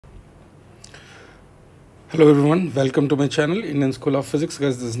Hello everyone, welcome to my channel Indian School of Physics.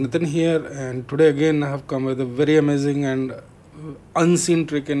 Guys, this is Nitin here, and today again I have come with a very amazing and unseen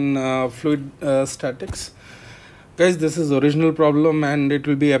trick in fluid statics. Guys, this is original problem and it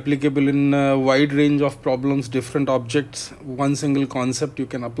will be applicable in a wide range of problems, different objects. One single concept you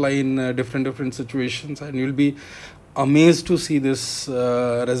can apply in different situations, and you'll be amazed to see this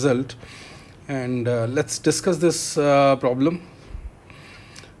result. And let's discuss this problem.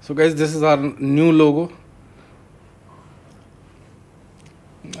 So guys, this is our new logo.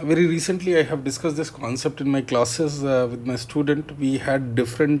 Very recently I have discussed this concept in my classes with my student. We had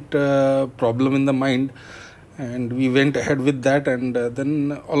different problem in the mind and we went ahead with that, and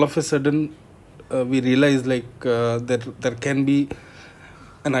then all of a sudden we realized there can be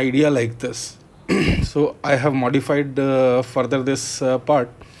an idea like this. So I have modified further this part.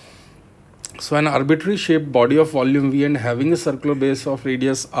 So an arbitrary shaped body of volume V and having a circular base of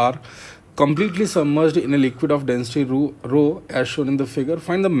radius R, completely submerged in a liquid of density rho as shown in the figure.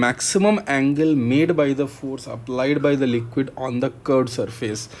 Find the maximum angle made by the force applied by the liquid on the curved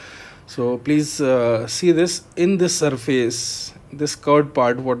surface. So please see this. In this surface, this curved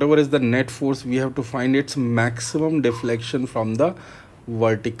part, whatever is the net force, we have to find its maximum deflection from the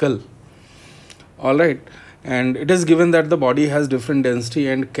vertical. Alright, and it is given that the body has different density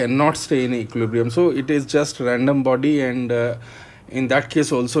and cannot stay in equilibrium. So it is just random body, and in that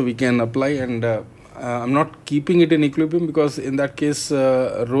case also we can apply, and I'm not keeping it in equilibrium because in that case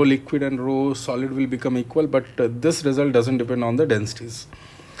rho liquid and rho solid will become equal, but this result doesn't depend on the densities.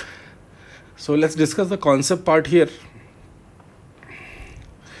 So let's discuss the concept part here.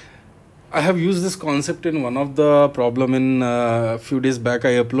 I have used this concept in one of the problem in a few days back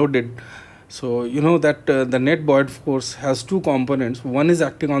I uploaded. So you know that the net buoyant force has two components. One is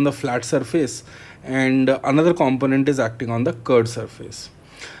acting on the flat surface and another component is acting on the curved surface.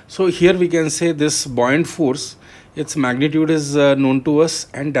 So here we can say this buoyant force, its magnitude is known to us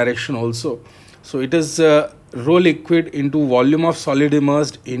and direction also. So it is rho liquid into volume of solid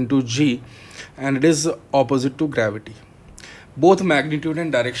immersed into G, and it is opposite to gravity. Both magnitude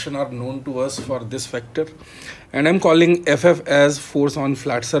and direction are known to us for this vector, and I'm calling FF as force on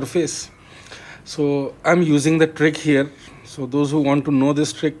flat surface. So I'm using the trick here. So those who want to know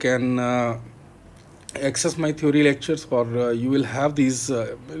this trick can access my theory lectures, or you will have these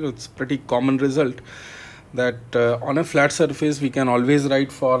it's pretty common result that on a flat surface we can always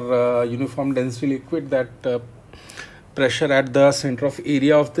write for uniform density liquid that pressure at the center of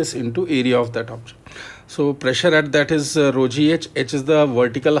area of this into area of that object. So pressure at that is rho gh. H is the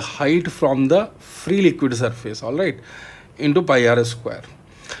vertical height from the free liquid surface, all right, into pi r square.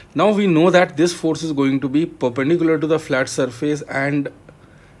 Now we know that this force is going to be perpendicular to the flat surface and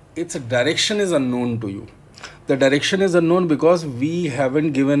its direction is unknown to you. The direction is unknown because we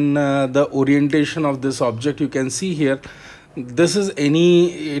haven't given the orientation of this object. You can see here, this is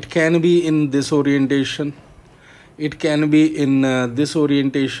it can be in this orientation, it can be in this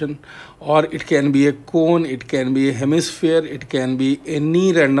orientation, or it can be a cone, it can be a hemisphere, it can be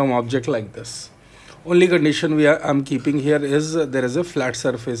any random object like this. Only condition I'm keeping here is there is a flat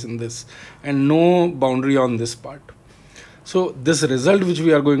surface in this and no boundary on this part. So this result which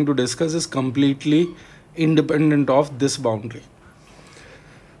we are going to discuss is completely independent of this boundary.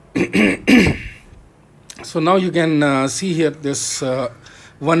 So now you can see here this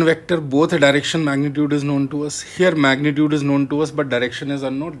one vector, both direction magnitude is known to us. Here magnitude is known to us but direction is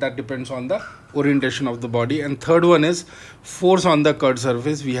unknown. That depends on the orientation of the body. And third one is force on the curved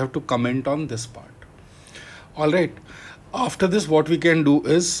surface. We have to comment on this part. Alright, after this what we can do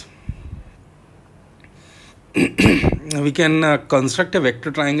is we can construct a vector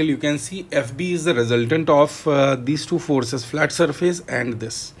triangle. You can see FB is the resultant of these two forces, flat surface and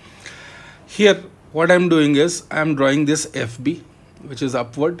this. Here what I'm doing is I'm drawing this FB which is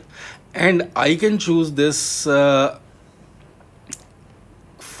upward, and I can choose this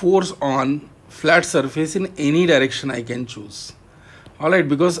force on flat surface in any direction I can choose. Alright,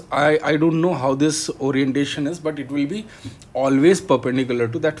 because I don't know how this orientation is, but it will be always perpendicular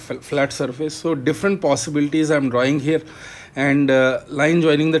to that flat surface. So different possibilities I'm drawing here, and line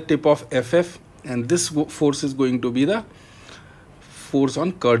joining the tip of FF, and this force is going to be the force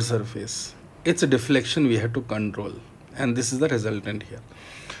on curved surface. It's a deflection we have to control, and this is the resultant here.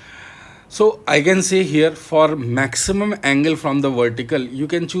 So I can say here for maximum angle from the vertical, you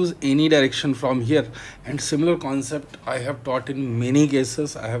can choose any direction from here, and similar concept I have taught in many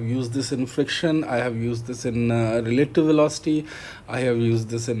cases. I have used this in friction, I have used this in relative velocity, I have used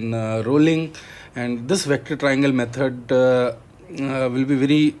this in rolling, and this vector triangle method will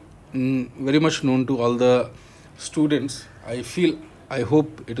be very much known to all the students. I feel I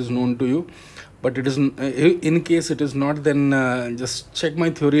hope it is known to you, but it is in case it is not, then just check my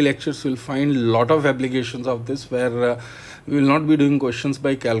theory lectures. You'll find lot of applications of this where we will not be doing questions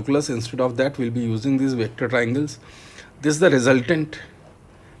by calculus. Instead of that, we'll be using these vector triangles. This is the resultant,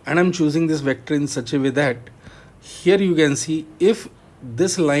 and I'm choosing this vector in such a way that here you can see if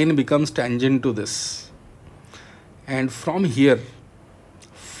this line becomes tangent to this, and from here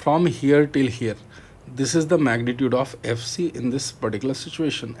till here, this is the magnitude of FC in this particular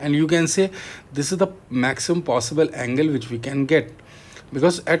situation, and you can say this is the maximum possible angle which we can get,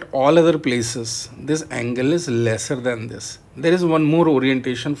 because at all other places this angle is lesser than this. There is one more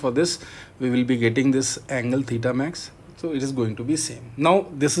orientation for this. We will be getting this angle theta max, so it is going to be same. Now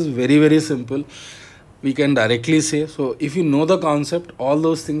this is very, very simple. We can directly say, so if you know the concept, all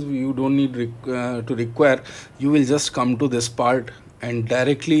those things you don't need to require. You will just come to this part and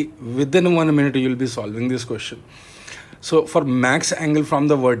directly within 1 minute you will be solving this question. So for max angle from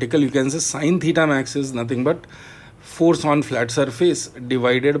the vertical, you can say sine theta max is nothing but force on flat surface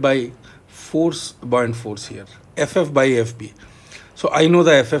divided by force, buoyant force here, FF by FB. So I know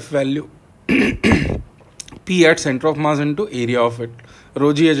the FF value, P at center of mass into area of it,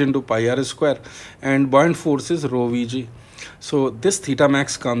 rho g h into pi r square, and buoyant force is rho vg. So this theta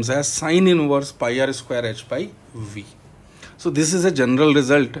max comes as sine inverse pi r square h by v. So this is a general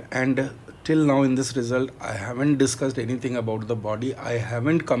result, and till now in this result I haven't discussed anything about the body. I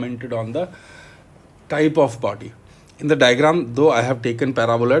haven't commented on the type of body. In the diagram though I have taken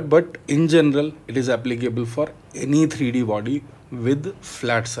paraboloid, but in general it is applicable for any 3D body with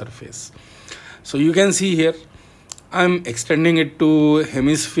flat surface. So you can see here I am extending it to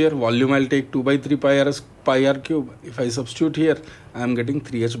hemisphere. Volume I'll take 2 by 3 pi r cube. If I substitute here, I am getting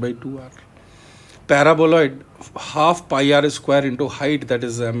 3h by 2r. Paraboloid, half pi r square into height, that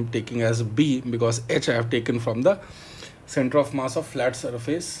is I am taking as b, because h I have taken from the center of mass of flat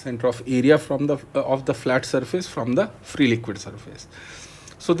surface, center of area from the of the flat surface from the free liquid surface.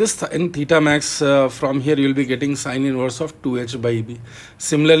 So this in theta max, from here you will be getting sine inverse of 2h by b.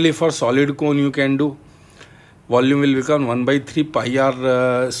 Similarly for solid cone you can do, volume will become 1 by 3 pi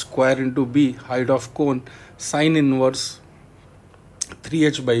r square into b, height of cone, sine inverse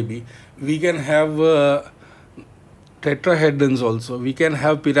 3h by b. We can have tetrahedrons also, we can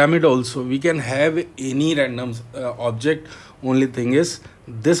have pyramid also, we can have any random object. Only thing is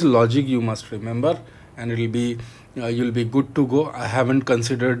this logic you must remember, and it will be you'll be good to go. I haven't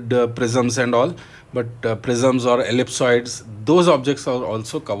considered prisms and all, but prisms or ellipsoids, those objects are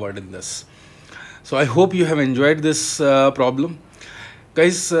also covered in this. So I hope you have enjoyed this problem,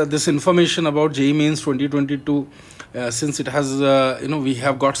 guys. This information about JEE Mains 2022, since it has we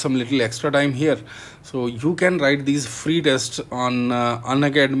have got some little extra time here, so you can write these free tests on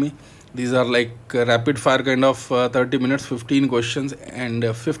Unacademy. These are like rapid fire kind of 30 minutes, 15 questions,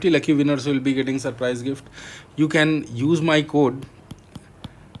 and 50 lucky winners will be getting surprise gift. You can use my code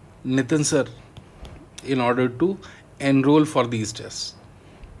Nitin sir in order to enroll for these tests.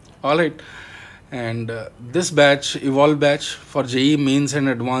 All right. And this batch, Evolve batch for JEE Mains and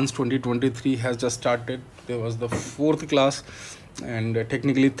Advanced 2023 has just started. There was the 4th class and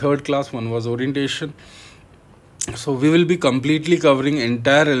technically 3rd class. One was orientation. So we will be completely covering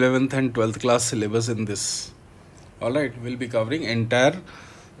entire 11th and 12th class syllabus in this. All right, we'll be covering entire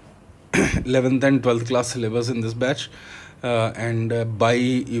 11th and 12th class syllabus in this batch, and by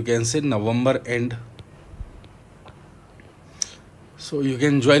you can say November end. So you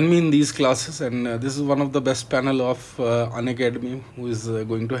can join me in these classes, and this is one of the best panel of Unacademy who is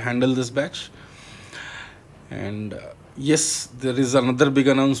going to handle this batch. And yes, there is another big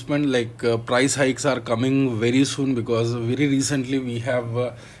announcement, like price hikes are coming very soon, because very recently we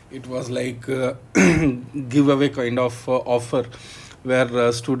have it was like giveaway kind of offer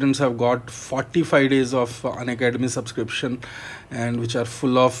where students have got 45 days of Unacademy subscription, and which are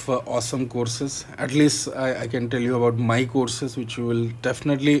full of awesome courses. At least I can tell you about my courses, which you will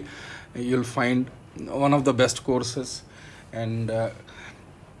definitely you'll find one of the best courses. And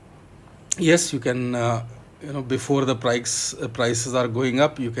yes, you can before the prices are going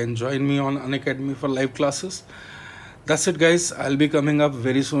up, you can join me on Unacademy for live classes. That's it, guys. I'll be coming up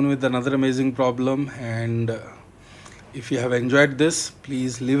very soon with another amazing problem, and if you have enjoyed this,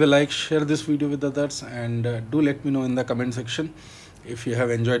 please leave a like, share this video with others, and do let me know in the comment section if you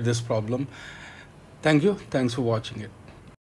have enjoyed this problem. Thank you. Thanks for watching it.